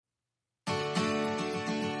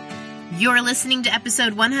You're listening to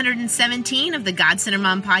episode 117 of the God Center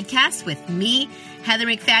Mom podcast with me, Heather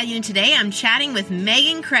MacFadyen. Today I'm chatting with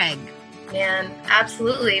Megan Craig. Man,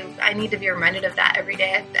 absolutely. I need to be reminded of that every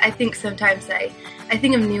day. I think sometimes I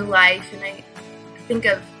think of new life and I think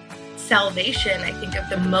of salvation. I think of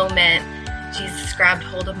the moment Jesus grabbed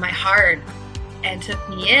hold of my heart and took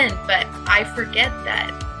me in. But I forget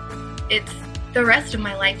that it's the rest of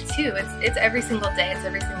my life too. It's every single day. It's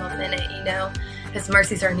every single minute, you know. His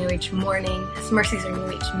mercies are new each morning. His mercies are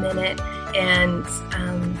new each minute. And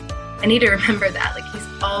I need to remember that. Like, he's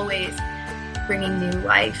always bringing new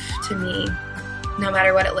life to me, no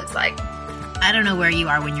matter what it looks like. I don't know where you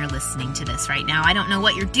are when you're listening to this right now. I don't know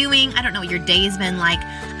what you're doing. I don't know what your day's been like.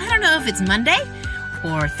 I don't know if it's Monday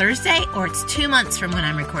or Thursday or it's 2 months from when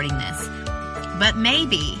I'm recording this. But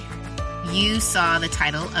maybe you saw the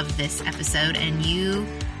title of this episode and you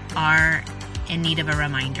are in need of a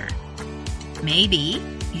reminder. Maybe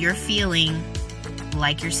you're feeling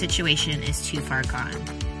like your situation is too far gone.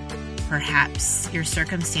 Perhaps your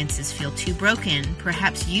circumstances feel too broken.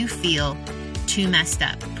 Perhaps you feel too messed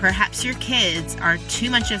up. Perhaps your kids are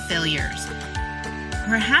too much of failures.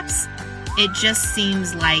 Perhaps it just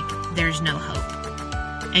seems like there's no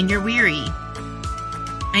hope and you're weary.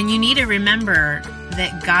 And you need to remember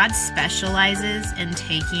that God specializes in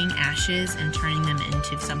taking ashes and turning them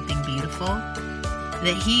into something beautiful.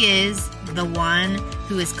 That He is the one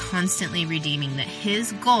who is constantly redeeming. That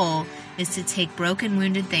His goal is to take broken,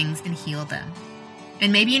 wounded things and heal them.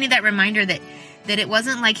 And maybe you need that reminder that it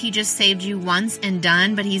wasn't like He just saved you once and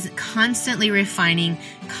done, but He's constantly refining,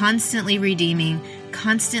 constantly redeeming,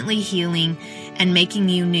 constantly healing, and making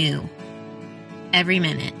you new every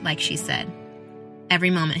minute, like she said. Every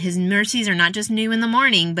moment. His mercies are not just new in the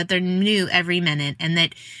morning, but they're new every minute. And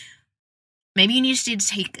that maybe you need to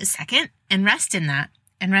take a second and rest in that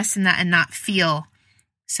and not feel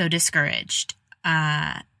so discouraged.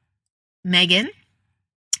 Megan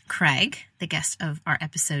Craig, the guest of our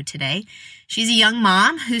episode today, she's a young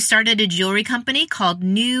mom who started a jewelry company called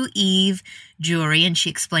New Eve Jewelry, and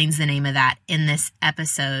she explains the name of that in this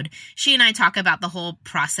episode. She and I talk about the whole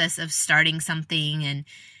process of starting something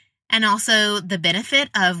and also the benefit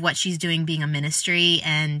of what she's doing being a ministry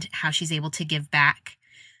and how she's able to give back.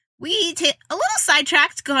 We get a little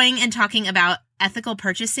sidetracked going and talking about ethical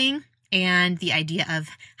purchasing and the idea of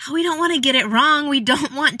how we don't want to get it wrong. We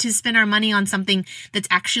don't want to spend our money on something that's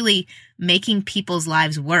actually making people's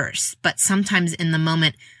lives worse. But sometimes in the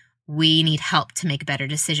moment, we need help to make better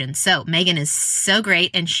decisions. So Megan is so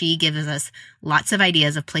great, and she gives us lots of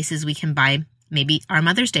ideas of places we can buy maybe our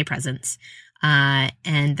Mother's Day presents.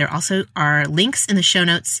 And there also are links in the show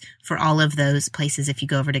notes for all of those places if you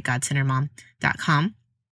go over to godcentermom.com.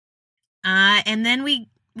 And then we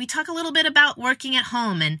talk a little bit about working at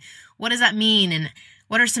home and what does that mean and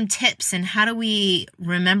what are some tips and how do we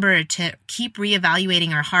remember to keep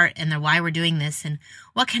reevaluating our heart and why we're doing this and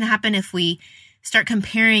what can happen if we start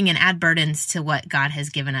comparing and add burdens to what God has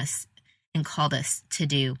given us and called us to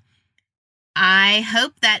do. I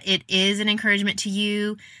hope that it is an encouragement to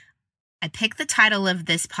you. I picked the title of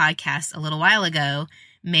this podcast a little while ago,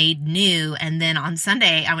 Made New, and then on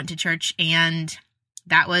Sunday I went to church and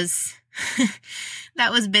that was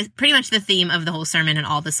pretty much the theme of the whole sermon, and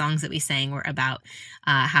all the songs that we sang were about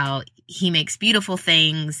how He makes beautiful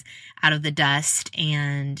things out of the dust,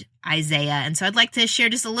 and Isaiah. And so I'd like to share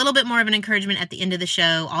just a little bit more of an encouragement at the end of the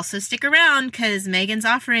show. Also stick around because Megan's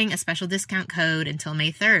offering a special discount code until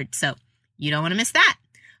May 3rd. So you don't want to miss that.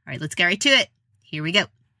 All right, let's get right to it. Here we go.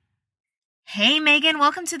 Hey, Megan,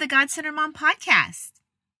 welcome to the God Center Mom podcast.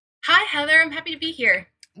 Hi, Heather. I'm happy to be here.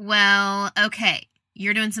 Well, okay.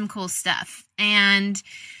 You're doing some cool stuff. And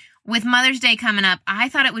with Mother's Day coming up, I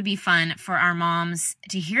thought it would be fun for our moms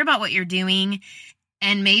to hear about what you're doing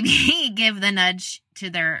and maybe give the nudge to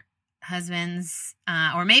their husbands,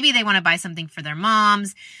 or maybe they want to buy something for their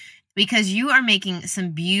moms because you are making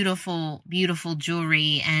some beautiful, beautiful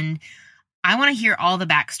jewelry. And I want to hear all the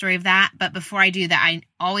backstory of that. But before I do that, I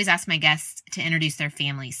always ask my guests to introduce their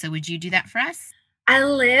family. So would you do that for us? I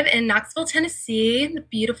live in Knoxville, Tennessee, the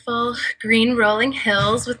beautiful green rolling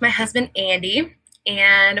hills with my husband, Andy,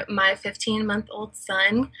 and my 15-month-old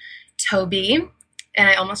son, Toby. And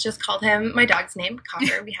I almost just called him my dog's name,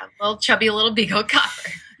 Copper. We have a little chubby little beagle,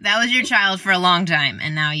 Copper. That was your child for a long time,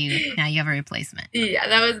 and now you have a replacement. Yeah,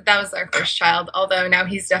 that was our first child, although now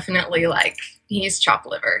he's definitely he's chopped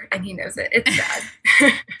liver, and he knows it. It's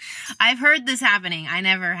sad. I've heard this happening. I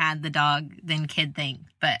never had the dog then kid thing,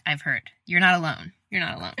 but I've heard. You're not alone. You're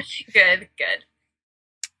not alone. Good.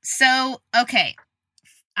 So, okay.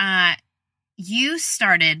 You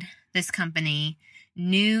started this company,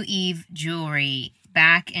 New Eve Jewelry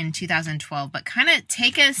back in 2012, but kind of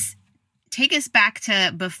take us back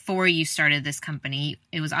to before you started this company.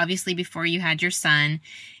 It was obviously before you had your son.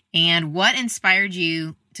 And what inspired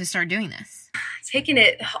you to start doing this? Taking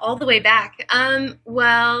it all the way back.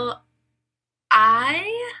 Well,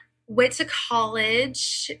 I went to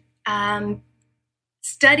college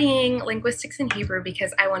studying linguistics and Hebrew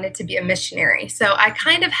because I wanted to be a missionary. So I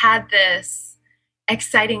kind of had this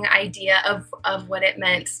exciting idea of what it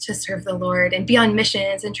meant to serve the Lord and be on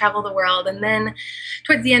missions and travel the world. And then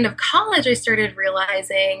towards the end of college, I started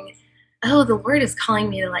realizing, oh, the Lord is calling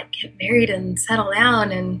me to like get married and settle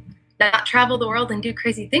down and not travel the world and do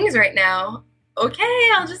crazy things right now. Okay,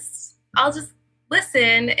 I'll just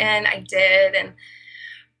listen. And I did. And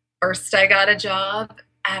first I got a job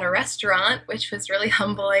at a restaurant, which was really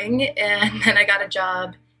humbling. And then I got a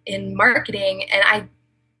job in marketing, and I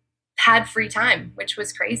had free time, which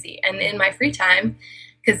was crazy. And in my free time,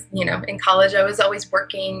 because, in college, I was always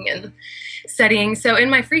working and studying. So in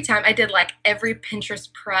my free time, I did like every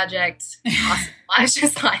Pinterest project possible. I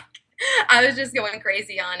was just going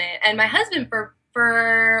crazy on it. And my husband,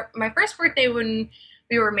 for my first birthday when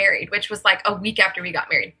we were married, which was like a week after we got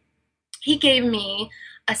married, he gave me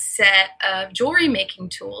a set of jewelry making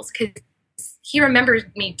tools because he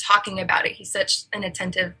remembered me talking about it. He's such an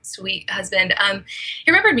attentive, sweet husband.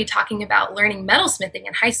 He remembered me talking about learning metalsmithing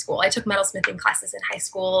in high school. I took metalsmithing classes in high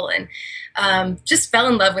school and just fell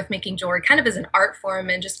in love with making jewelry kind of as an art form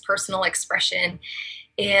and just personal expression.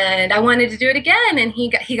 And I wanted to do it again. And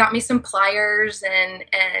he got me some pliers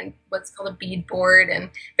and what's called a bead board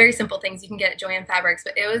and very simple things you can get at Joann Fabrics.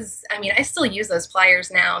 But I still use those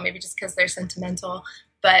pliers now, maybe just because they're sentimental.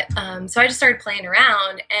 But so I just started playing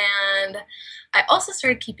around, and I also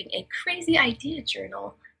started keeping a crazy idea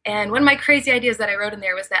journal. And one of my crazy ideas that I wrote in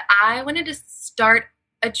there was that I wanted to start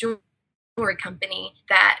a jewelry company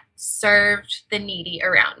that served the needy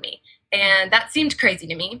around me. And that seemed crazy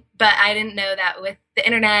to me, but I didn't know that with the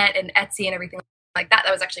internet and Etsy and everything like that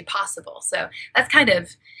was actually possible. So that's kind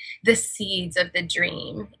of the seeds of the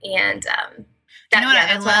dream. And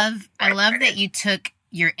I love that you took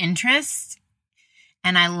your interest.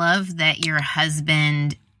 And I love that your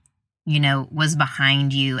husband, was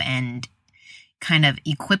behind you and kind of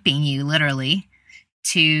equipping you literally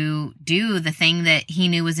to do the thing that he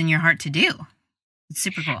knew was in your heart to do. It's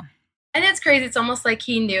super cool. And it's crazy. It's almost like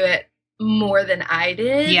he knew it more than I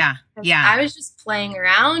did. Yeah. I was just playing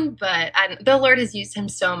around, but the Lord has used him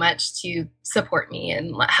so much to support me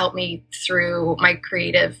and help me through my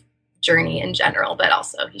creative journey in general. But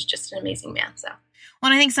also, he's just an amazing man. So.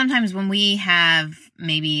 Well, I think sometimes when we have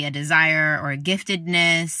maybe a desire or a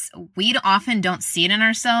giftedness, we often don't see it in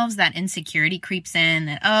ourselves. That insecurity creeps in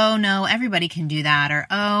that, oh, no, everybody can do that. Or,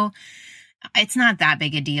 oh, it's not that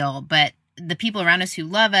big a deal. But the people around us who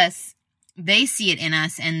love us, they see it in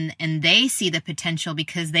us and they see the potential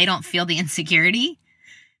because they don't feel the insecurity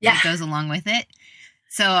that goes along with it.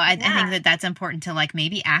 So I think that that's important to like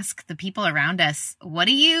maybe ask the people around us, what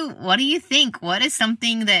do you think? What is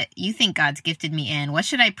something that you think God's gifted me in? What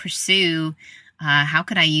should I pursue? How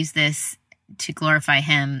could I use this to glorify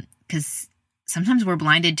him? Because sometimes we're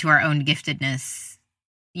blinded to our own giftedness,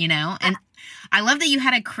 And I love that you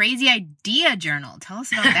had a crazy idea journal. Tell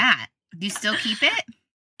us about that. Do you still keep it?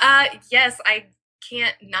 Yes, I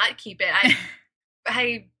can't not keep it.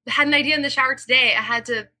 I had an idea in the shower today. I had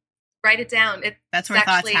to write it down. That's where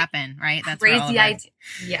thoughts happen, right? That's crazy idea.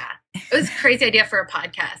 Yeah, it was a crazy idea for a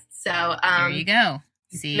podcast. So there you go.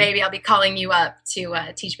 See, maybe I'll be calling you up to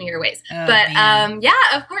teach me your ways. Oh, but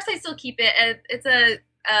of course I still keep it. It's a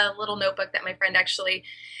little notebook that my friend actually,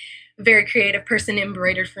 very creative person,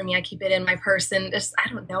 embroidered for me. I keep it in my purse, and I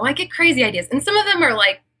don't know. I get crazy ideas, and some of them are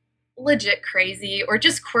like legit crazy or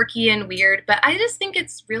just quirky and weird. But I just think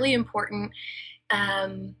it's really important.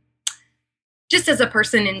 Just as a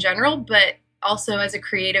person in general, but also as a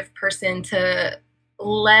creative person, to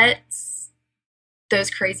let those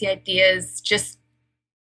crazy ideas just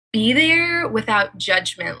be there without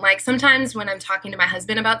judgment. Like sometimes when I'm talking to my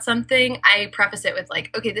husband about something, I preface it with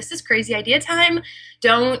like, okay, this is crazy idea time.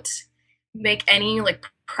 Don't make any like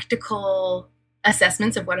practical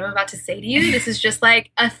assessments of what I'm about to say to you. This is just like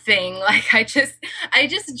a thing. Like I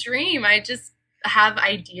just dream. I just have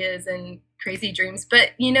ideas and crazy dreams, but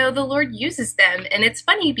the Lord uses them. And it's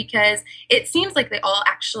funny because it seems like they all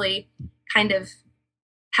actually kind of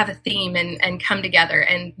have a theme and come together,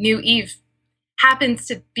 and New Eve happens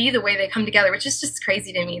to be the way they come together, which is just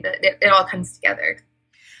crazy to me that it all comes together.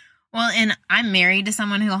 Well, and I'm married to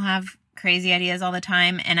someone who'll have crazy ideas all the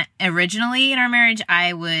time. And originally in our marriage,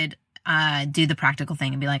 I would do the practical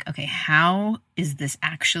thing and be like, okay, how is this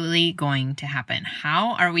actually going to happen?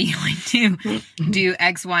 How are we going to do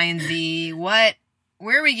X, Y, and Z? Where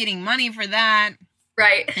are we getting money for that?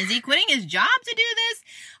 Right. Is he quitting his job to do this?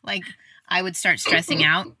 Like, I would start stressing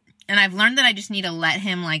out. And I've learned that I just need to let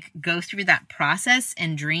him like go through that process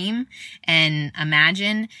and dream and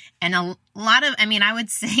imagine. And a lot of, I would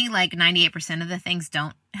say like 98% of the things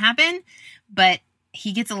don't happen, but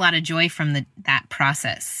he gets a lot of joy from that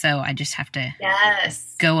process. So I just have to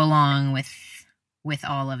go along with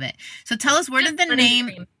all of it. So tell us, where did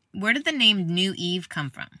the name New Eve come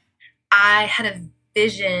from? I had a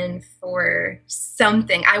vision for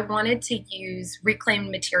something. I wanted to use reclaimed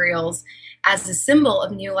materials as a symbol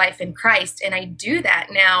of new life in Christ. And I do that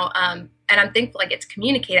now. And I'm thankful I get to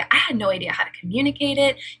communicate it. I had no idea how to communicate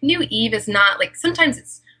it. New Eve is not like, sometimes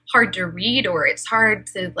it's hard to read or it's hard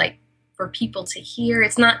to like for people to hear.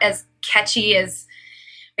 It's not as catchy as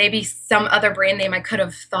maybe some other brand name I could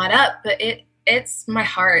have thought up, but it's my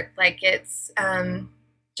heart. Like it's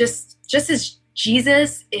just as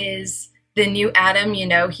Jesus is the new Adam,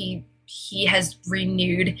 he has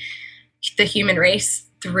renewed the human race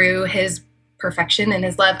through his perfection and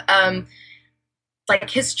his love. Like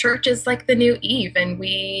his church is like the new Eve, and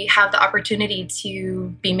we have the opportunity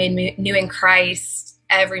to be made new in Christ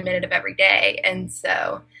every minute of every day. And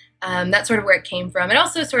so that's sort of where it came from. It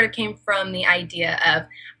also sort of came from the idea of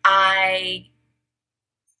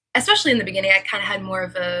especially in the beginning, I kind of had more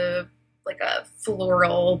of a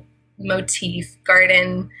floral motif,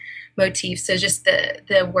 garden motif. So just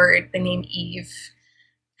the name Eve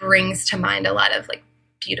brings to mind a lot of like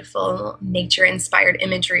beautiful nature inspired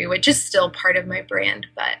imagery, which is still part of my brand.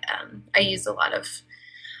 But I use a lot of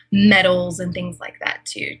metals and things like that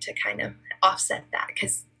too, to kind of offset that,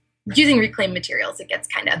 because using reclaimed materials, it gets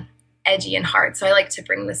kind of edgy and hard. So I like to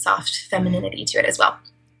bring the soft femininity to it as well.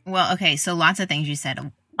 Well, okay. So lots of things you said.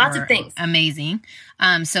 Lots of things. Amazing.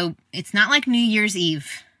 So it's not like New Year's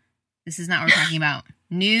Eve. This is not what we're talking about.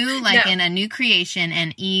 New, like in a new creation,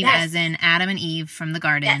 and Eve as in Adam and Eve from the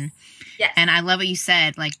garden. Yes. And I love what you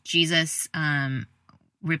said, like Jesus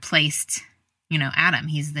replaced, Adam.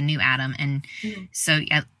 He's the new Adam. And so,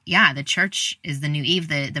 the church is the new Eve,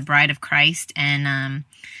 the bride of Christ. And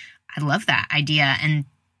I love that idea. And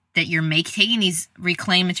that you're taking these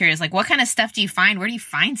reclaimed materials. Like, what kind of stuff do you find? Where do you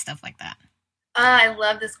find stuff like that? I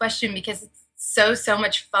love this question because it's so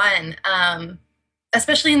much fun.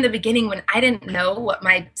 Especially in the beginning when I didn't know what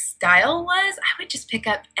my style was, I would just pick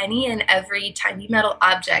up any and every tiny metal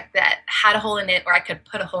object that had a hole in it or I could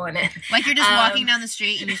put a hole in it. Like you're just walking down the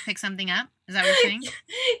street and you just pick something up? Is that what you're saying?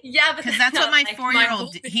 Yeah, because that's what my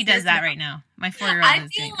 4-year-old, he does that right now. My 4-year-old I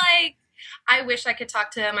feel like I wish I could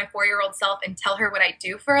talk to my 4-year-old self and tell her what I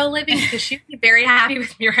do for a living, because she'd be very happy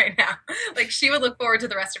with me right now. Like she would look forward to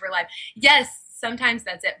the rest of her life. Yes, sometimes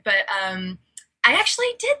that's it. But I actually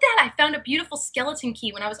did that. I found a beautiful skeleton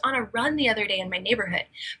key when I was on a run the other day in my neighborhood.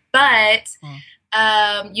 But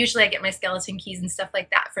usually I get my skeleton keys and stuff like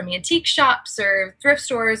that from antique shops or thrift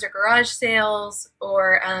stores or garage sales.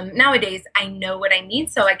 Or nowadays I know what I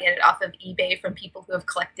need, so I get it off of eBay from people who have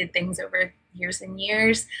collected things over years and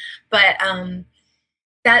years. But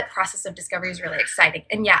that process of discovery is really exciting.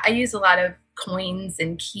 And I use a lot of coins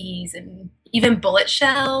and keys and even bullet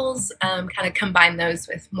shells, kind of combine those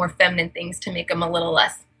with more feminine things to make them a little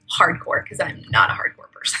less hardcore, because I'm not a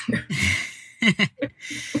hardcore person.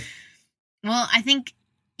 Well, I think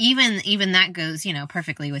even that goes,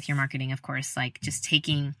 perfectly with your marketing, of course, like just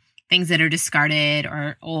taking things that are discarded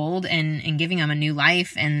or old and giving them a new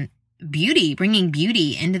life and beauty, bringing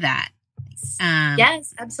beauty into that.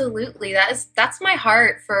 Yes, absolutely. That's my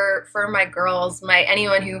heart for my girls,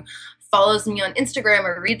 anyone who follows me on Instagram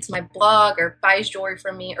or reads my blog or buys jewelry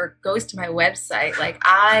from me or goes to my website. Like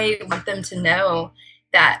I want them to know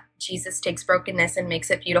that Jesus takes brokenness and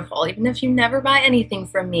makes it beautiful. Even if you never buy anything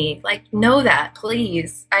from me, like know that,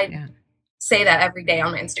 please. I say that every day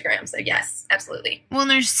on my Instagram. So yes, absolutely. Well,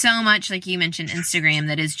 there's so much, like you mentioned, Instagram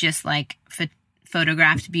that is just like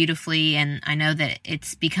photographed beautifully. And I know that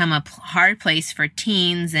it's become a hard place for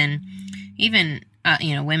teens and even,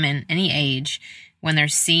 women any age, when they're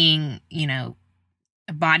seeing,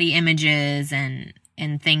 body images and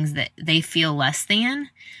things that they feel less than.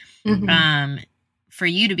 Mm-hmm. For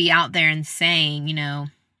you to be out there and saying,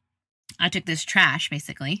 I took this trash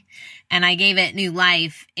basically and I gave it new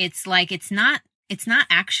life. It's like, it's not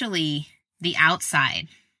actually the outside.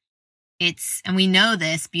 And we know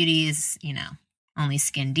this, beauty is, only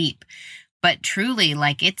skin deep, but truly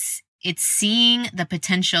like it's seeing the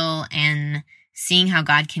potential and seeing how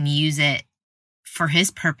God can use it for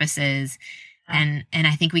his purposes, And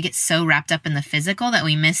I think we get so wrapped up in the physical that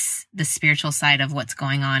we miss the spiritual side of what's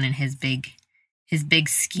going on in his big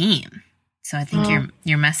scheme. So I think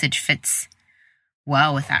your message fits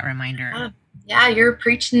well with that reminder. Yeah, you're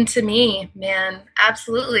preaching to me, man.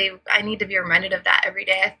 Absolutely. I need to be reminded of that every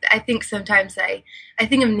day. I think sometimes I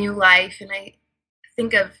think of new life, and I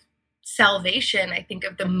think of salvation. I think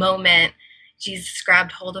of the moment Jesus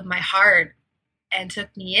grabbed hold of my heart and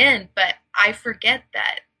took me in, but I forget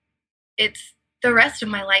that it's the rest of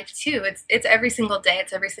my life too. It's every single day.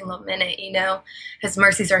 It's every single minute, His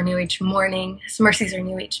mercies are new each morning. His mercies are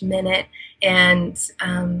new each minute. And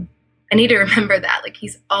I need to remember that. Like,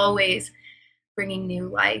 he's always bringing new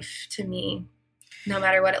life to me, no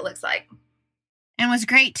matter what it looks like. And what's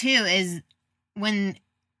great too is when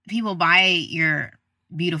people buy your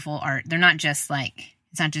beautiful art, they're not just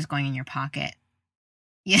it's not just going in your pocket.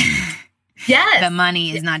 Yeah. Yes. The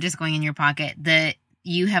money is not just going in your pocket.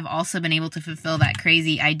 You have also been able to fulfill that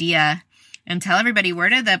crazy idea and tell everybody, where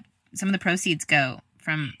did some of the proceeds go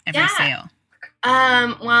from every sale?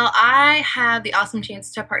 Well, I had the awesome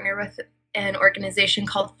chance to partner with an organization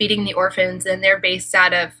called Feeding the Orphans, and they're based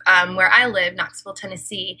out of where I live, Knoxville,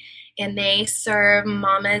 Tennessee, and they serve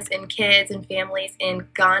mamas and kids and families in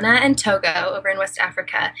Ghana and Togo over in West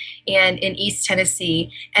Africa and in East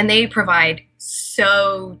Tennessee, and they provide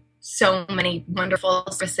so many wonderful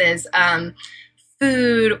services.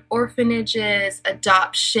 Food, orphanages,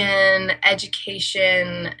 adoption,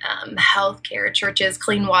 education, healthcare, churches,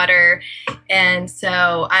 clean water. And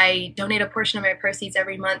so I donate a portion of my proceeds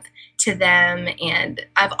every month to them. And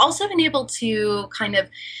I've also been able to kind of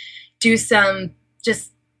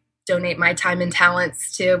just donate my time and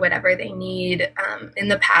talents to whatever they need. In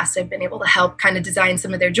the past, I've been able to help kind of design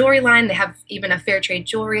some of their jewelry line. They have even a fair trade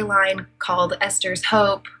jewelry line called Esther's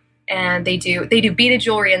Hope. And they do beaded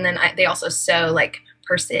jewelry, and then they also sew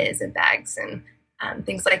purses and bags and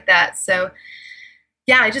things like that. So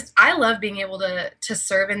yeah, I love being able to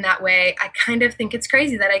serve in that way. I kind of think it's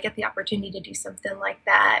crazy that I get the opportunity to do something like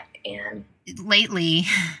that. And lately,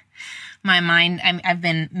 I've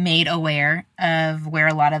been made aware of where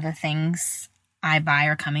a lot of the things I buy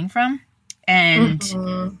are coming from. And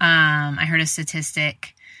I heard a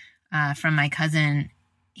statistic from my cousin.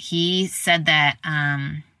 He said that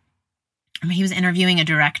he was interviewing a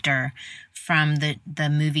director from the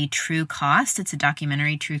movie True Cost. It's a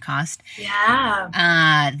documentary, True Cost. Yeah.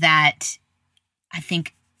 That I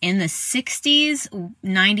think in the 60s,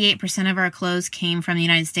 98% of our clothes came from the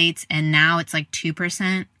United States, and now it's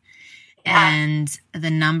 2%. Yeah. And the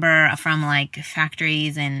number from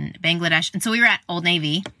factories in Bangladesh. And so we were at Old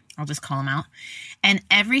Navy. I'll just call them out. And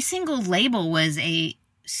every single label was a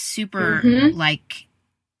super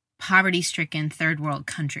poverty-stricken third world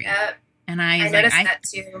country. Yep. And I noticed that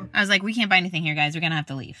too. I was like, we can't buy anything here, guys. We're going to have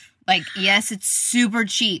to leave. Yes, it's super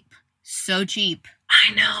cheap. So cheap.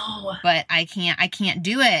 I know. But I can't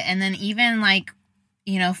do it. And then even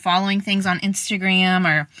following things on Instagram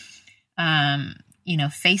or,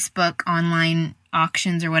 Facebook online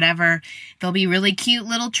auctions or whatever, there'll be really cute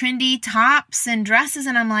little trendy tops and dresses.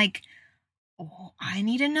 And I'm like, oh, I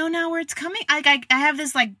need to know now where it's coming. I have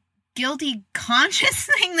this guilty conscious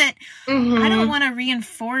thing that I don't want to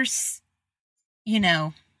reinforce.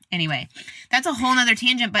 Anyway, that's a whole nother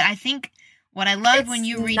tangent, but I think what I love when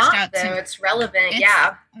you reached out to me, it's relevant.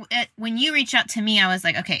 When you reached out to me, I was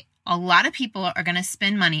like, okay, a lot of people are going to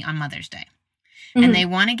spend money on Mother's Day and they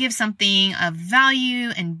want to give something of value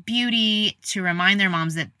and beauty to remind their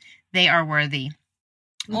moms that they are worthy.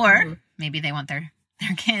 Or maybe they want their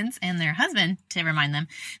kids and their husband to remind them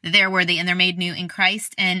that they're worthy and they're made new in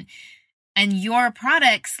Christ. And your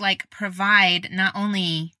products provide not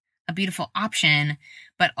only a beautiful option,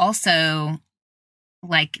 but also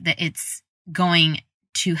that it's going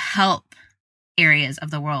to help areas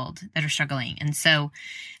of the world that are struggling. And so,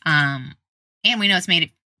 and we know it's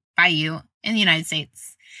made by you in the United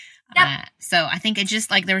States. Yep. So I think it's just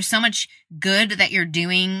there was so much good that you're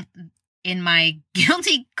doing in my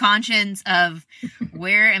guilty conscience of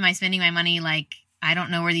where am I spending my money? I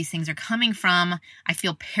don't know where these things are coming from. I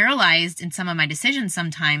feel paralyzed in some of my decisions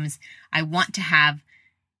sometimes. I want to have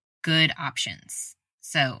good options.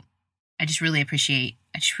 So I just really appreciate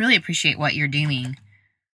what you're doing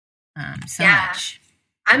so much.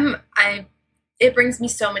 It brings me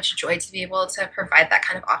so much joy to be able to provide that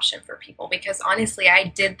kind of option for people, because honestly, I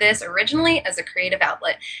did this originally as a creative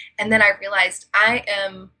outlet. And then I realized I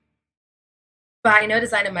am, by no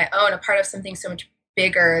design of my own, a part of something so much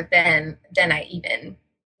bigger than I even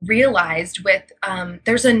realized. With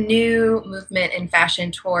there's a new movement in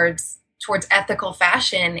fashion towards ethical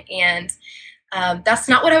fashion, and That's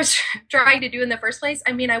not what I was trying to do in the first place.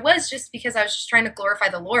 I mean, I was, just because I was just trying to glorify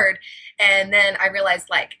the Lord. And then I realized,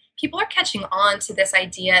 like, people are catching on to this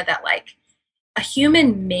idea that, like, a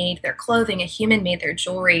human made their clothing, a human made their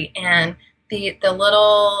jewelry, and the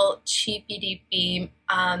little cheapy deepy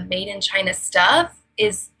made in China stuff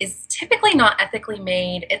is typically not ethically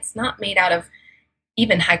made. It's not made out of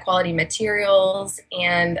even high quality materials,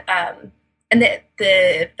 and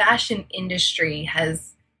the fashion industry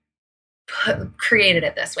has created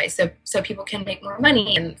it this way so people can make more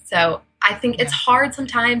money. And so I think it's hard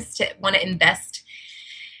sometimes to want to invest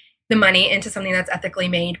the money into something that's ethically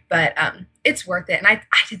made, but it's worth it. And I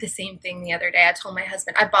did the same thing the other day. I told my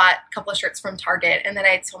husband, I bought a couple of shirts from Target, and then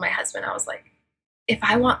I told my husband, I was like, if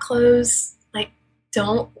I want clothes, like,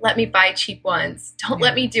 don't let me buy cheap ones. Don't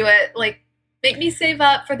let me do it. Like, make me save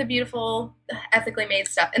up for the beautiful, ethically made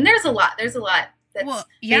stuff. And there's a lot. That's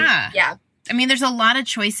yeah. I mean, there's a lot of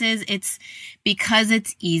choices. It's because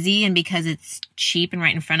it's easy and because it's cheap and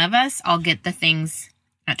right in front of us, I'll get the things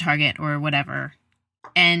at Target or whatever.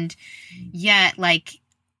 And yet, like,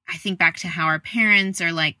 I think back to how our parents,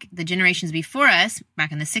 or like the generations before us,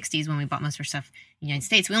 back in the 60s when we bought most of our stuff in the United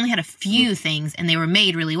States, we only had a few things and they were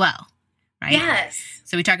made really well, right? Yes.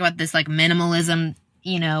 So we talk about this like minimalism,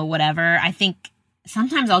 whatever. I think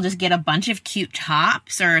sometimes I'll just get a bunch of cute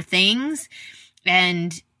tops or things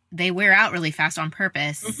and they wear out really fast on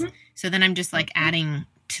purpose. Mm-hmm. So then I'm just like adding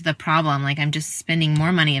to the problem. Like, I'm just spending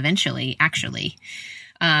more money eventually, actually.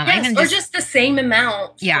 Yes, or just the same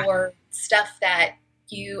amount for stuff that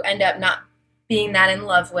you end up not being that in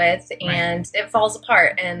love with, and it falls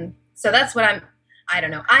apart. And so that's what I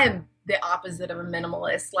don't know. I am the opposite of a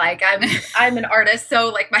minimalist. Like, I'm an artist, so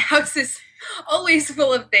like my house is always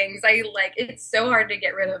full of things. It's so hard to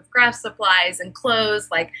get rid of craft supplies and clothes.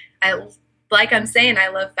 Like I'm saying, I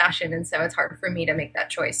love fashion, and so it's hard for me to make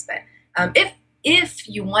that choice. But if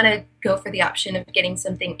you want to go for the option of getting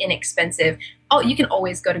something inexpensive, you can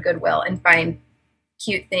always go to Goodwill and find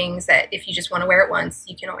cute things that if you just want to wear it once,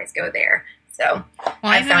 you can always go there. So, well,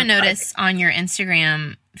 I've even noticed on your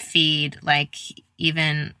Instagram feed, like,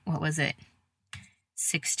 even, what was it,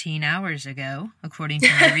 16 hours ago, according to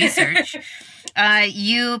my research,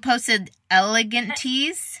 you posted elegant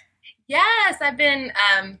tees. Yes, I've been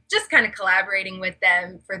just kind of collaborating with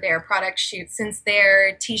them for their product shoots, since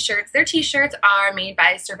their t-shirts are made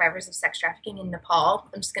by survivors of sex trafficking in Nepal.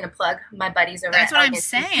 I'm just going to plug my buddies over That's at what I'm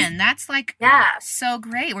saying. That's like so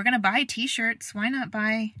great. We're going to buy t-shirts. Why not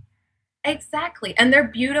buy? Exactly. And they're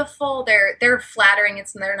beautiful. They're flattering.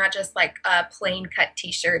 They're not just like plain cut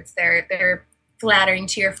t-shirts. They're flattering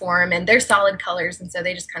to your form, and they're solid colors. And so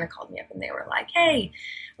they just kind of called me up and they were like, hey,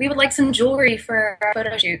 we would like some jewelry for our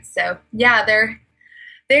photo shoots. So yeah,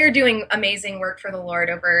 they're doing amazing work for the Lord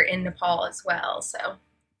over in Nepal as well. So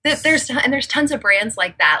there's tons of brands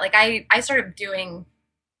like that. Like I started doing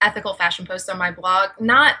ethical fashion posts on my blog,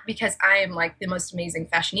 not because I am like the most amazing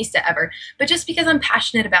fashionista ever, but just because I'm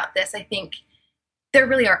passionate about this. I think there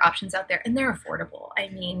really are options out there, and they're affordable. I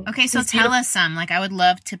mean, okay, so tell us some. Like, I would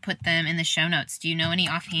love to put them in the show notes. Do you know any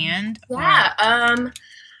offhand? Yeah.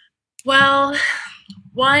 Well,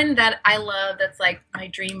 one that I love, that's like my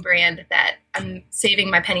dream brand that I'm saving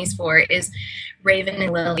my pennies for, is Raven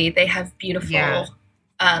and Lily. They have beautiful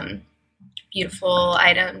items.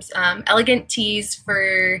 Elegant tees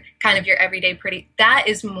for kind of your everyday pretty. That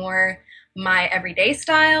is more my everyday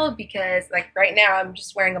style, because like right now I'm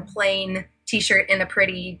just wearing a plain t-shirt in a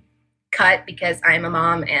pretty cut because I'm a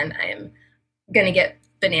mom and I'm going to get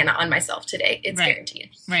banana on myself today. It's guaranteed.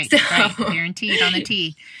 Right. Guaranteed on the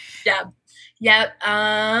tee. Yeah. Yep.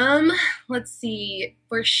 Let's see.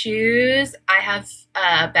 For shoes, I have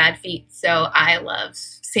bad feet, so I love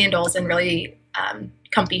sandals and really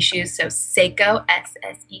comfy shoes. So Seiko,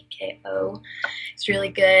 Seko, it's really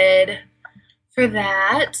good for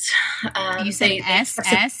that. You said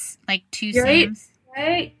SS, like two Sams?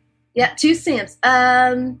 Right. Yeah, two Sams.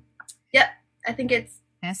 Yep. I think it's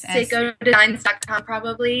SeikoDesigns.com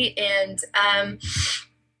probably, and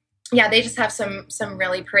yeah, they just have some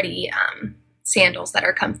really pretty sandals that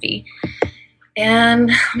are comfy. And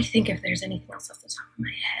let me think if there's anything else off the top of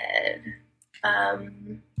my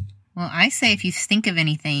head. Well, I say if you think of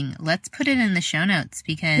anything, let's put it in the show notes,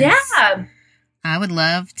 because I would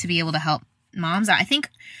love to be able to help moms out. I think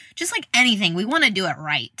just like anything, we want to do it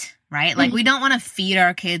right? Like, we don't want to feed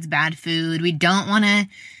our kids bad food. We don't want to,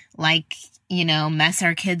 like, mess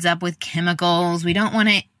our kids up with chemicals. We don't want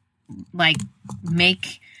to, like,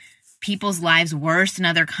 make people's lives worse in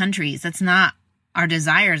other countries. That's not, our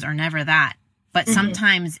desires are never that. But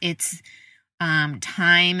sometimes it's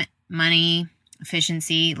time, money,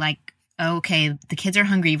 efficiency, like okay, the kids are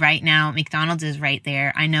hungry right now. McDonald's is right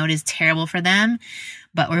there. I know it is terrible for them,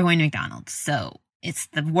 but we're going to McDonald's. So it's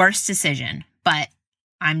the worst decision, but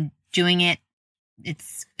I'm doing it.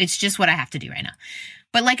 It's just what I have to do right now.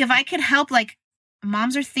 But like, if I could help, like,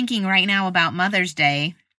 moms are thinking right now about Mother's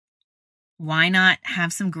Day, why not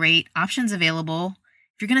have some great options available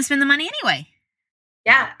if you're going to spend the money anyway?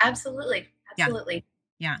 Yeah, absolutely. Absolutely.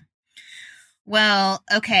 Yeah. Well,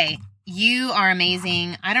 okay. You are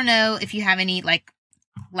amazing. I don't know if you have any like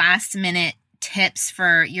last minute tips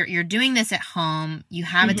for you're doing this at home. You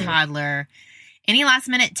have a toddler. Any last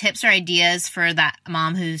minute tips or ideas for that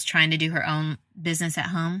mom who's trying to do her own business at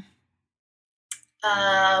home?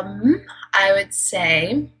 I would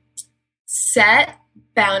say set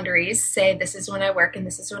boundaries. Say, this is when I work and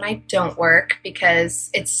this is when I don't work, because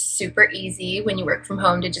it's super easy when you work from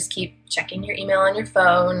home to just keep checking your email on your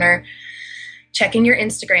phone or checking your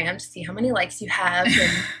Instagram to see how many likes you have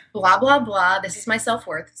and blah, blah, blah. This is my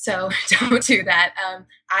self-worth. So don't do that.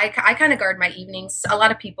 I kind of guard my evenings. A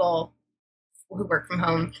lot of people who work from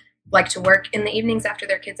home like to work in the evenings after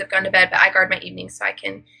their kids have gone to bed, but I guard my evenings so I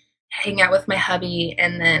can hang out with my hubby.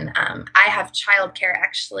 And then I have childcare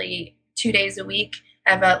actually 2 days a week.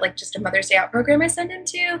 I have just a Mother's Day Out program I send him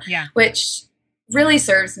to, which really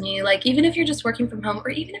serves me. Like, even if you're just working from home, or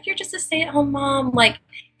even if you're just a stay-at-home mom, like,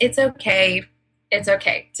 it's okay. It's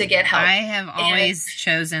okay to get help. I have always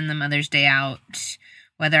chosen the Mother's Day Out,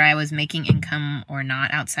 whether I was making income or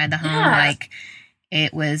not outside the home. Yeah. Like,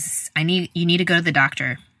 it was, you need to go to the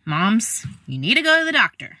doctor. Moms, you need to go to the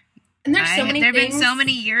doctor. And there's so many there have been so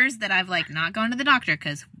many years that I've not gone to the doctor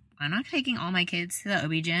because I'm not taking all my kids to the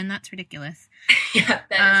OB-GYN. That's ridiculous. Yeah,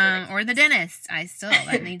 that is ridiculous. Or the dentist.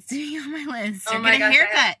 That needs to be on my list. Or get a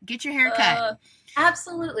haircut. Get your hair cut.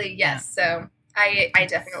 Absolutely, yes. Yeah. So I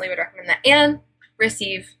definitely would recommend that. And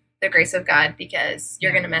receive the grace of God, because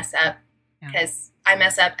you're going to mess up. Because I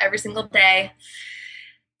mess up every single day.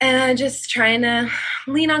 And I'm just trying to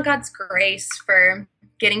lean on God's grace for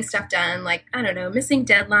getting stuff done. Like, I don't know, missing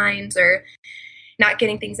deadlines or not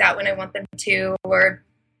getting things out when I want them to, or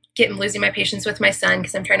losing my patience with my son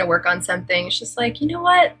because I'm trying to work on something. It's just like, you know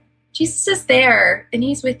what? Jesus is there and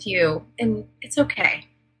he's with you and it's okay.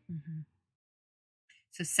 Mm-hmm.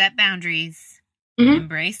 So set boundaries,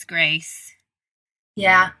 embrace grace.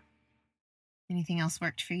 Yeah. Anything else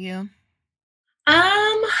worked for you?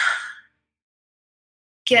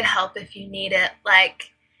 Get help if you need it.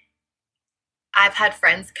 Like, I've had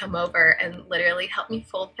friends come over and literally help me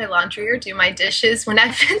fold my laundry or do my dishes when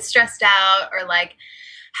I've been stressed out, or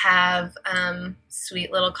have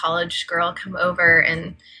sweet little college girl come over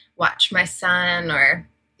and watch my son, or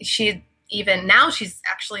she's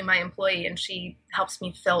actually my employee and she helps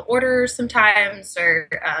me fill orders sometimes, or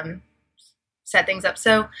set things up.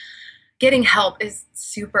 So getting help is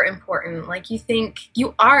super important. Like, you think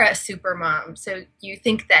you are a super mom, so you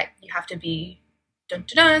think that you have to be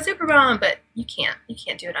super mom, but you can't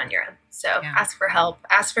do it on your own. So ask for help,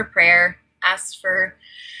 ask for prayer, ask for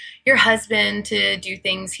your husband to do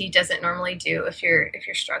things he doesn't normally do if you're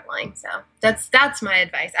struggling. So that's my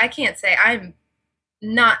advice. I can't say, I'm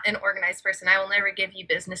not an organized person. I will never give you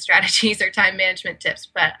business strategies or time management tips,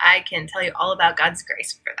 but I can tell you all about God's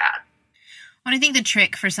grace for that. Well, I think the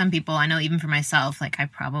trick for some people, I know even for myself, I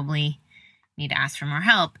probably need to ask for more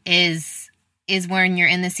help, is when you're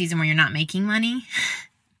in the season where you're not making money.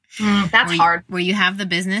 That's hard. Where you have the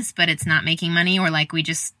business, but it's not making money, or we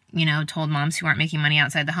just, told moms who aren't making money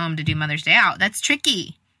outside the home to do Mother's Day Out. That's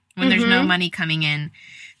tricky when there's no money coming in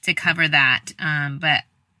to cover that. But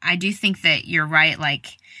I do think that you're right,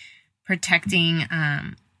 protecting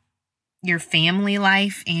your family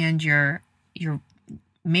life and your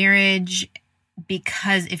marriage.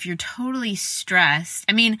 Because if you're totally stressed,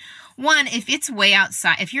 one, if it's way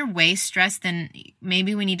outside, if you're way stressed, then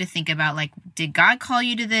maybe we need to think about, did God call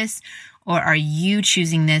you to this? Or are you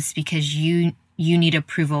choosing this because you need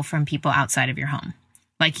approval from people outside of your home?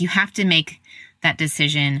 You have to make that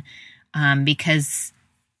decision, because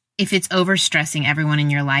if it's overstressing everyone in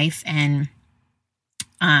your life and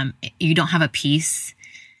you don't have a peace,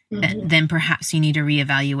 then perhaps you need to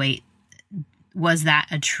reevaluate. Was that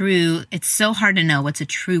it's so hard to know what's a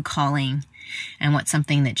true calling and what's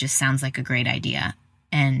something that just sounds like a great idea,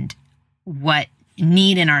 and what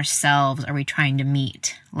need in ourselves are we trying to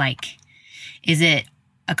meet? Is it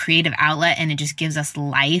a creative outlet and it just gives us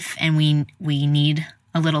life and we need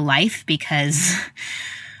a little life because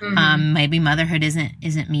maybe motherhood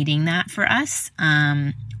isn't meeting that for us?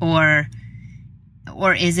 Or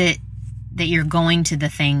is it that you're going to the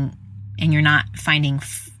thing and you're not finding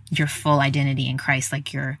your full identity in Christ?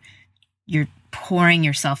 You're pouring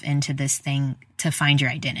yourself into this thing to find your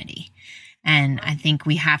identity. And I think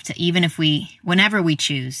we have to, even if whatever we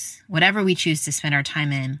choose to spend our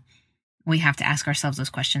time in, we have to ask ourselves those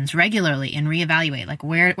questions regularly and reevaluate. Like,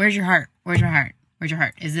 where's your heart? Where's your heart? Where's your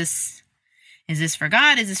heart? Is this for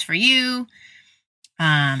God? Is this for you?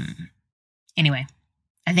 Anyway,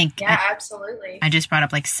 I think absolutely. I just brought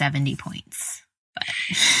up like 70 points. But.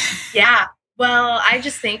 Yeah. Well, I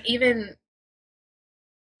just think even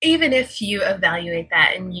if you evaluate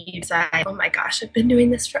that and you decide, oh my gosh, I've been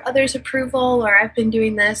doing this for others' approval, or I've been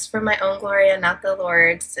doing this for my own glory and not the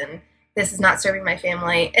Lord's, and this is not serving my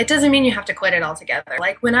family, it doesn't mean you have to quit it altogether.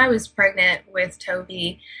 Like when I was pregnant with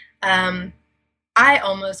Toby, I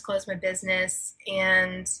almost closed my business,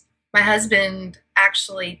 and my husband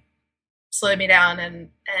actually slowed me down and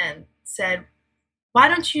said, why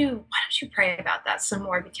don't you pray about that some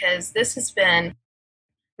more? Because this has been a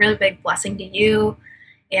really big blessing to you.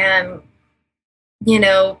 And,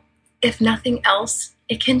 if nothing else,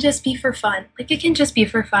 it can just be for fun. Like, it can just be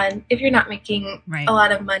for fun. If you're not making a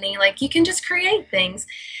lot of money, like, you can just create things.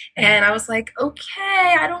 And I was like,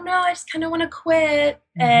 okay, I don't know. I just kind of want to quit.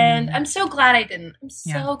 Mm-hmm. And I'm so glad I didn't. I'm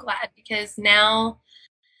so glad, because now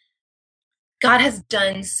God has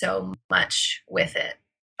done so much with it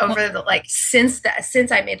over since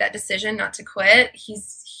I made that decision not to quit.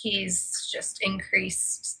 He's just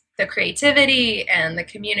increased the creativity and the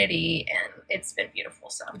community, and it's been beautiful.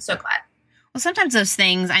 So I'm so glad. Well, sometimes those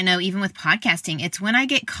things, I know even with podcasting, it's when I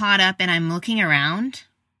get caught up and I'm looking around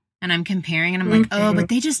and I'm comparing and I'm like, oh, but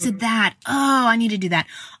they just did that. Oh, I need to do that.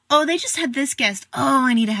 Oh, they just had this guest. Oh,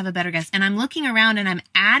 I need to have a better guest. And I'm looking around and I'm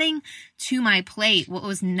adding to my plate what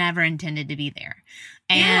was never intended to be there.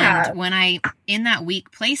 And when in that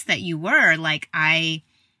weak place that you were,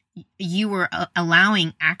 you were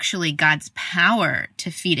allowing actually God's power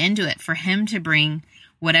to feed into it, for him to bring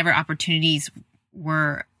whatever opportunities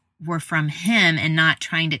were from him, and not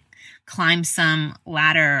trying to climb some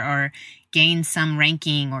ladder or gain some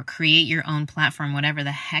ranking or create your own platform, whatever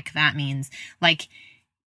the heck that means.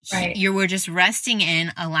 You were just resting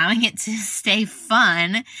in, allowing it to stay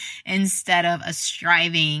fun instead of a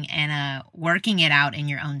striving and a working it out in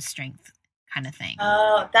your own strength kind of thing.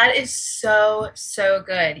 Oh, that is so, so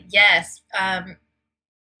good. Yes.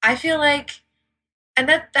 I feel like, and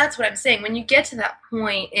that's what I'm saying. When you get to that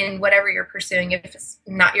point in whatever you're pursuing, if it's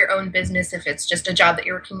not your own business, if it's just a job that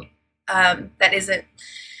you're working, that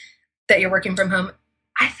you're working from home,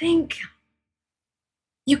 I think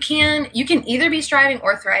you can either be striving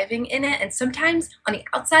or thriving in it. And sometimes on the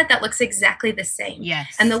outside, that looks exactly the same.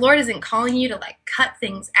 Yes. And the Lord isn't calling you to cut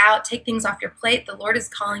things out, take things off your plate. The Lord is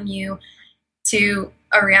calling you to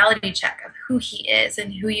a reality check of who he is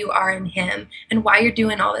and who you are in him, and why you're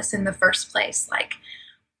doing all this in the first place.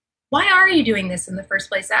 Why are you doing this in the first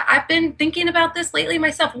place? I've been thinking about this lately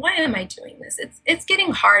myself. Why am I doing this? It's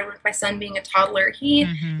getting hard with my son being a toddler. He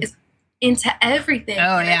is into everything.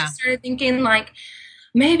 Oh, and I just started thinking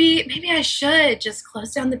maybe I should just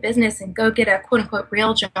close down the business and go get a quote unquote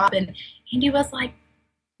real job. And Andy was like,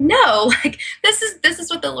 no, this is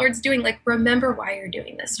what the Lord's doing. Remember why you're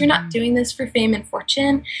doing this. You're not doing this for fame and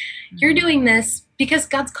fortune. You're doing this because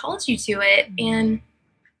God's called you to it. And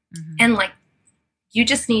you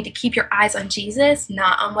just need to keep your eyes on Jesus,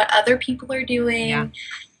 not on what other people are doing.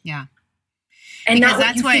 Yeah. And because not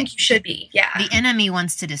what you think you should be. Yeah. The enemy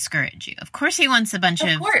wants to discourage you. Of course he wants a bunch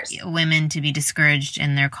of women to be discouraged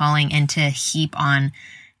in their calling and to heap on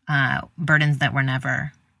burdens that we're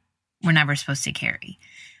never supposed to carry.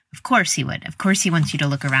 Of course he would. Of course he wants you to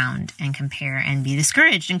look around and compare and be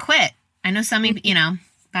discouraged and quit. I know some,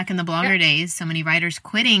 back in the blogger days, so many writers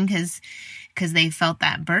quitting because they felt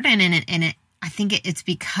that burden. And I think it's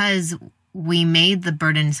because we made the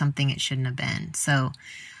burden something it shouldn't have been. So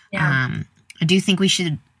I do think we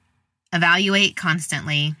should evaluate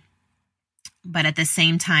constantly, but at the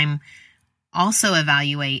same time, also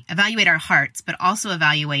evaluate our hearts, but also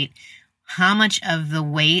evaluate how much of the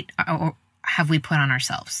weight have we put on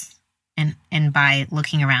ourselves, and by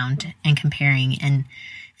looking around and comparing and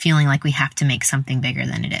feeling like we have to make something bigger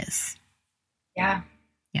than it is. Yeah.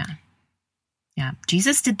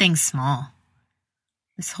 Jesus did things small.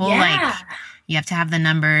 This whole you have to have the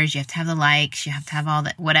numbers, you have to have the likes, you have to have all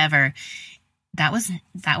that, whatever. That wasn't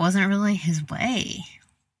really his way.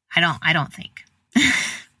 I don't think.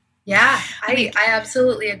 Yeah, I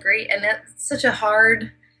absolutely agree. And that's such a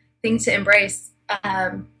hard thing to embrace.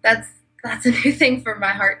 That's a new thing for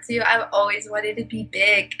my heart too. I've always wanted to be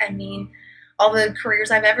big. I mean, all the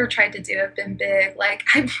careers I've ever tried to do have been big.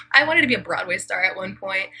 I wanted to be a Broadway star at one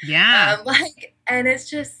point. Yeah. And it's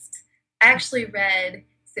just, I actually read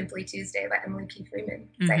Simply Tuesday by Emily P. Freeman,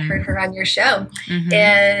 because I Mm-hmm. heard her on your show. Mm-hmm.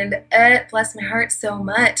 And it blessed my heart so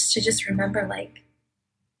much to just remember, like,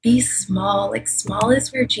 be small. Like, small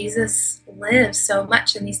is where Jesus lives so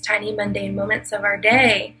much, and these tiny mundane moments of our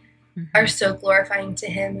day are so glorifying to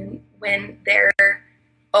him, and when they're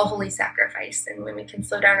a holy sacrifice, and when we can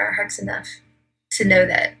slow down our hearts enough to know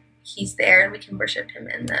that he's there and we can worship him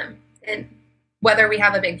in them, and whether we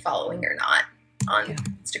have a big following or not on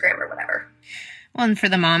Instagram or whatever. Well, and for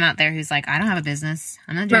the mom out there who's like, I don't have a business,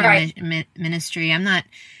 I'm not doing a ministry, I'm not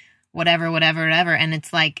whatever, and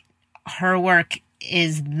it's like her work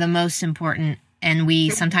is the most important, and we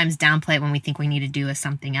sometimes downplay it when we think we need to do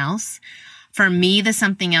something else. For me, the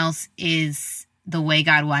something else is the way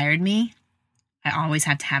God wired me. I always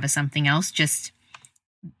have to have a something else. Just,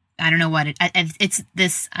 I don't know what it's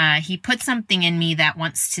this, he put something in me that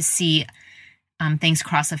wants to see things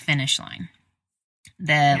cross a finish line.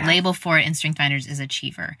 The label for it in Strength Finders is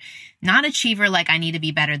achiever. Not achiever like I need to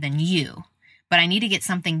be better than you, but I need to get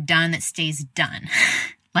something done that stays done.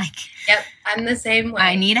 Like, yep, I'm the same way.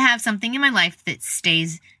 I need to have something in my life that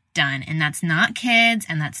stays done. And that's not kids,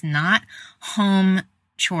 and that's not home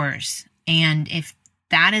chores. And if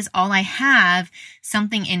that is all I have,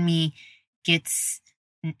 something in me is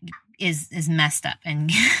messed up.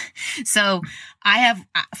 And so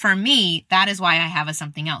for me, that is why I have a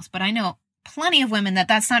something else. But I know plenty of women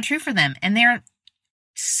that's not true for them. And they're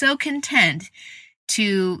so content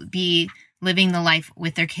to be living the life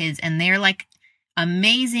with their kids. And they're like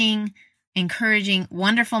amazing, encouraging,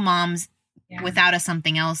 wonderful moms without a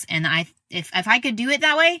something else. And if I could do it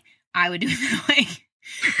that way, I would do it that way.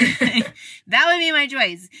 That would be my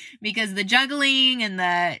choice, because the juggling and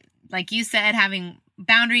the, like you said, having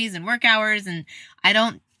boundaries and work hours, and I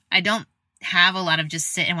don't have a lot of just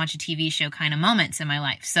sit and watch a TV show kind of moments in my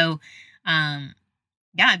life. So,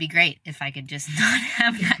 it'd be great if I could just not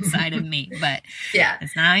have that side of me, but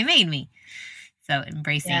it's not how he made me. So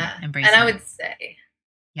embracing. And I would say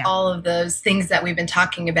all of those things that we've been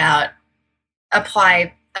talking about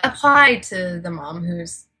apply to the mom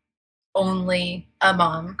who's only a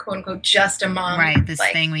mom, quote unquote, just a mom. Right. This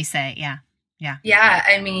thing we say. Yeah.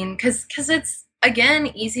 I mean, cause it's,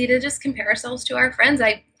 again, easy to just compare ourselves to our friends.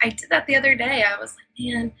 I did that the other day. I was like,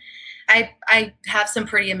 man, I have some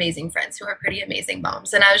pretty amazing friends who are pretty amazing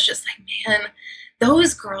moms. And I was just like, man,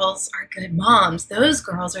 those girls are good moms. Those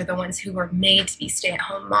girls are the ones who were made to be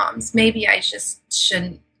stay-at-home moms. Maybe I just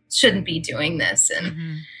shouldn't be doing this.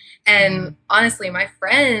 And honestly, my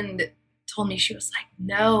friend told me, she was like,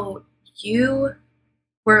 no,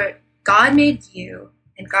 God made you,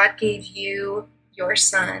 and God gave you your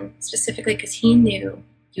son specifically because he knew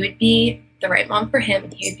you would be the right mom for him,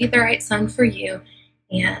 and he would be the right son for you.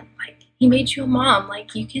 And like, he made you a mom.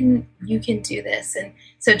 Like, you can do this. And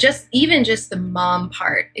so just the mom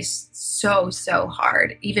part is so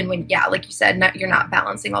hard. Even when, like you said, you're not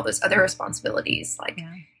balancing all those other responsibilities.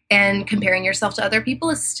 And comparing yourself to other people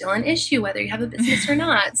is still an issue, whether you have a business or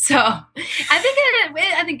not. So I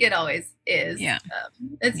think it always is. Yeah.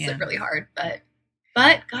 It's really hard, but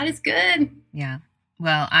God is good. Yeah.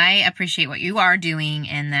 Well, I appreciate what you are doing,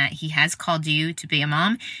 and that he has called you to be a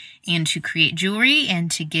mom and to create jewelry and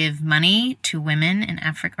to give money to women in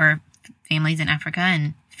Africa, or families in Africa,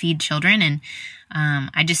 and feed children. And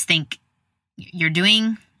I just think you're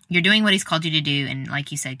doing what he's called you to do. And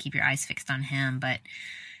like you said, keep your eyes fixed on him. But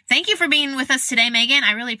thank you for being with us today, Megan.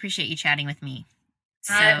 I really appreciate you chatting with me.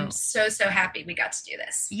 I'm so happy we got to do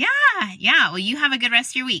this. Yeah. Well, you have a good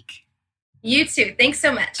rest of your week. You too. Thanks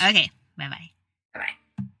so much. Okay. Bye-bye.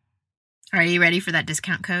 Bye-bye. Are you ready for that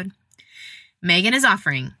discount code? Megan is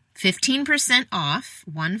offering 15% off,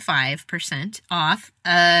 15% off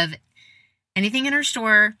of anything in her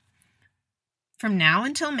store from now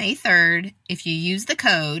until May 3rd if you use the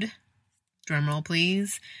code, drumroll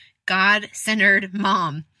please, God-Centered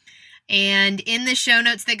Mom. And in the show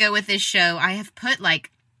notes that go with this show, I have put like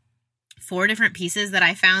 4 different pieces that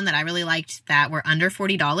I found that I really liked that were under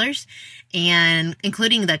 $40, and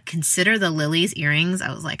including the Consider the Lilies earrings.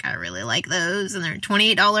 I was like, I really like those, and they're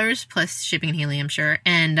 $28 plus shipping and handling, I'm sure.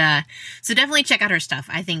 And so definitely check out her stuff.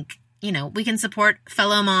 I think, we can support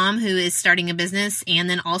fellow mom who is starting a business and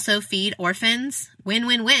then also feed orphans.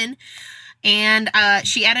 Win-win-win. And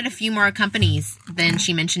she added a few more companies than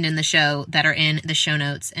she mentioned in the show that are in the show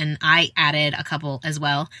notes, and I added a couple as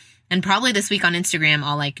well. And probably this week on Instagram,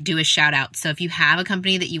 I'll do a shout out. So if you have a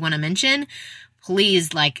company that you want to mention, please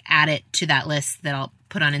add it to that list that I'll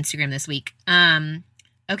put on Instagram this week.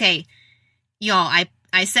 Okay, y'all,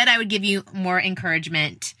 I said I would give you more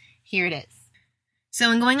encouragement. Here it is. So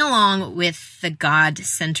in going along with the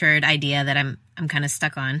God-centered idea that I'm kind of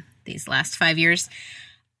stuck on these last 5 years,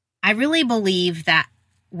 I really believe that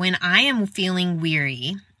when I am feeling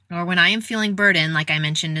weary or when I am feeling burdened, like I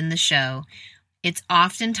mentioned in the show, it's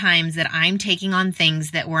oftentimes that I'm taking on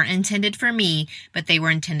things that weren't intended for me, but they were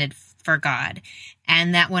intended for God.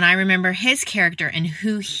 And that when I remember his character and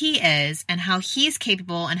who he is and how he's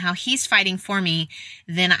capable and how he's fighting for me,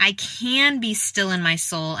 then I can be still in my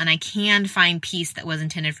soul and I can find peace that was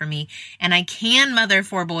intended for me. And I can mother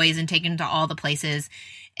 4 boys and take them to all the places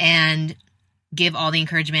and give all the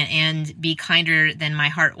encouragement and be kinder than my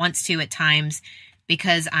heart wants to at times,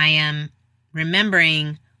 because I am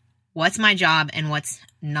remembering what's my job and what's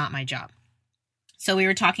not my job. So we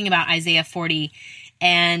were talking about Isaiah 40,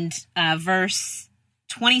 and verse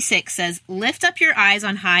 26 says, lift up your eyes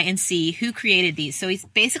on high and see who created these. So he's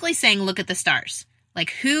basically saying, look at the stars.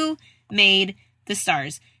 Like, who made the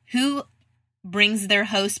stars? Who brings their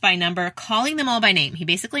hosts by number, calling them all by name? He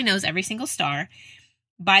basically knows every single star.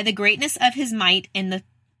 By the greatness of his might and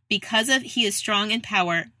because of he is strong in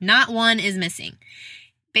power, not one is missing.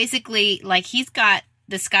 Basically, like, he's got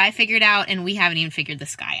the sky figured out and we haven't even figured the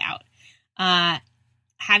sky out.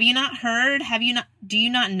 Have you not heard? Do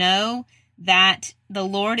you not know that the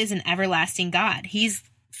Lord is an everlasting God? He's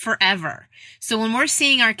forever. So when we're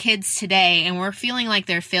seeing our kids today and we're feeling like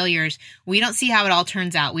they're failures, we don't see how it all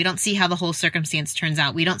turns out. We don't see how the whole circumstance turns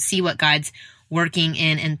out. We don't see what God's working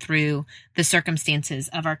in and through the circumstances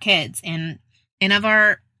of our kids and of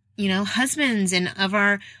our, husbands and of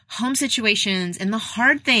our home situations and the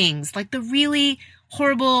hard things, like the really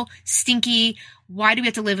horrible, stinky, why do we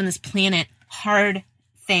have to live on this planet, hard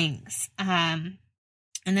things. And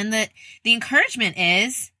then the encouragement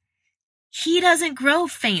is he doesn't grow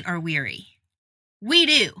faint or weary. We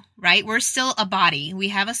do, right? We're still a body. We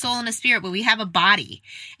have a soul and a spirit, but we have a body,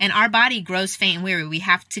 and our body grows faint and weary. We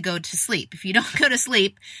have to go to sleep. If you don't go to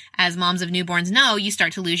sleep, as moms of newborns know, you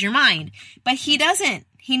start to lose your mind. But he doesn't.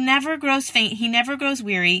 He never grows faint. He never grows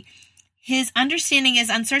weary. His understanding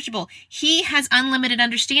is unsearchable. He has unlimited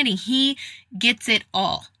understanding. He gets it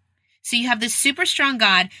all. So you have this super strong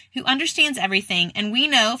God who understands everything, and we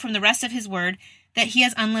know from the rest of his word that he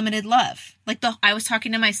has unlimited love. I was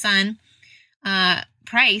talking to my son,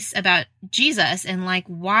 Price, about Jesus and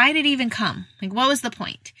why did he even come? What was the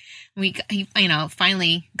point? He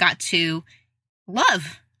finally got to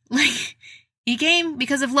love. He came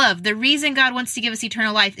because of love. The reason God wants to give us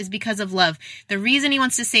eternal life is because of love. The reason he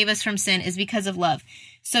wants to save us from sin is because of love.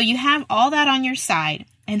 So you have all that on your side,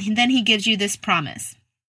 and then he gives you this promise.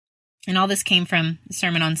 And all this came from the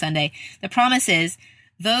sermon on Sunday. The promise is,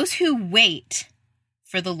 those who wait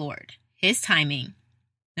for the Lord, his timing,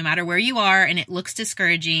 no matter where you are and it looks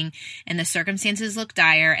discouraging and the circumstances look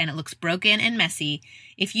dire and it looks broken and messy,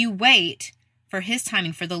 if you wait for his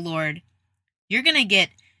timing for the Lord, you're going to get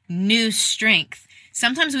new strength.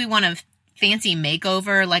 Sometimes we want a fancy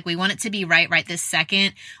makeover, we want it to be right this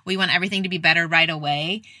second. We want everything to be better right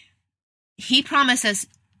away. He promises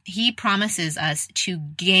us to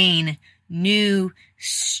gain new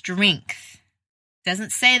strength.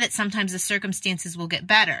 Doesn't say that sometimes the circumstances will get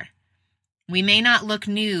better. We may not look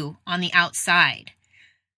new on the outside.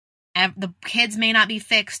 The kids may not be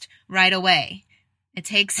fixed right away. It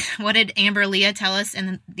takes, what did Amber Leah tell us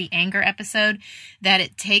in the anger episode? That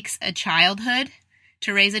it takes a childhood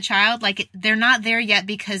to raise a child. They're not there yet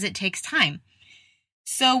because it takes time.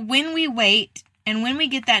 So when we wait and when we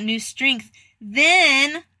get that new strength,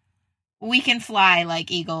 then we can fly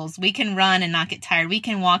like eagles. We can run and not get tired. We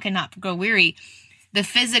can walk and not grow weary. The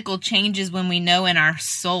physical changes when we know in our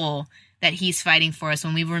soul that he's fighting for us,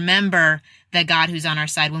 when we remember the God who's on our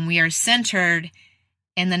side, when we are centered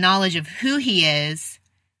in the knowledge of who he is,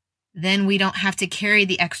 then we don't have to carry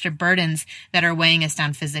the extra burdens that are weighing us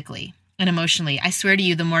down physically and emotionally. I swear to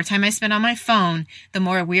you, the more time I spend on my phone, the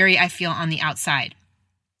more weary I feel on the outside,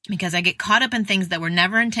 because I get caught up in things that were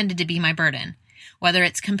never intended to be my burden, whether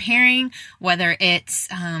it's comparing, whether it's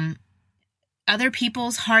other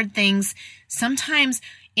people's hard things. Sometimes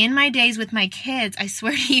in my days with my kids, I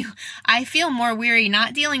swear to you, I feel more weary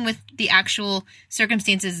not dealing with the actual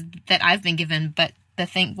circumstances that I've been given, but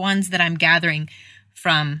the ones that I'm gathering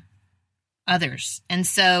from others. And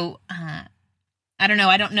so, I don't know.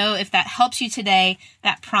 I don't know if that helps you today,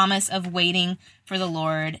 that promise of waiting for the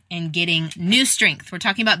Lord and getting new strength. We're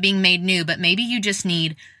talking about being made new, but maybe you just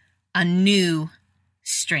need a new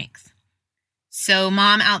strength. So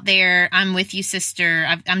mom out there, I'm with you, sister.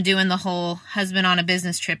 I'm doing the whole husband on a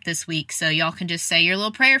business trip this week. So y'all can just say your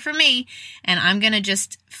little prayer for me. And I'm going to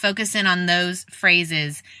just focus in on those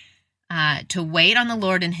phrases, to wait on the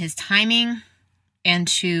Lord in his timing and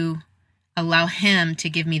to allow him to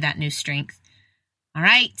give me that new strength. All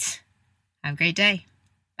right. Have a great day.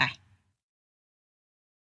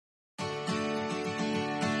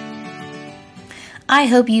 I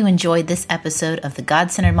hope you enjoyed this episode of the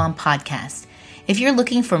God-Centered Mom podcast. If you're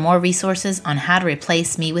looking for more resources on how to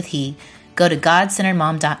replace me with he, go to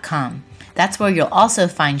godcenteredmom.com. That's where you'll also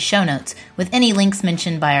find show notes with any links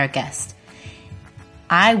mentioned by our guest.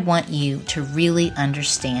 I want you to really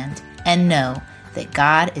understand and know that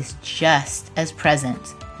God is just as present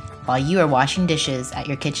while you are washing dishes at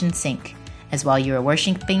your kitchen sink as while you are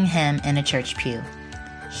worshiping Him in a church pew.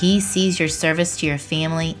 He sees your service to your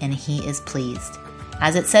family and He is pleased.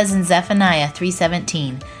 As it says in Zephaniah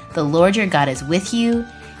 3:17, the Lord your God is with you.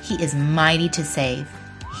 He is mighty to save.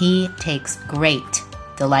 He takes great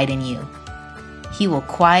delight in you. He will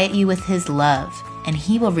quiet you with His love, and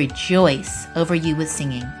He will rejoice over you with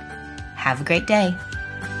singing. Have a great day.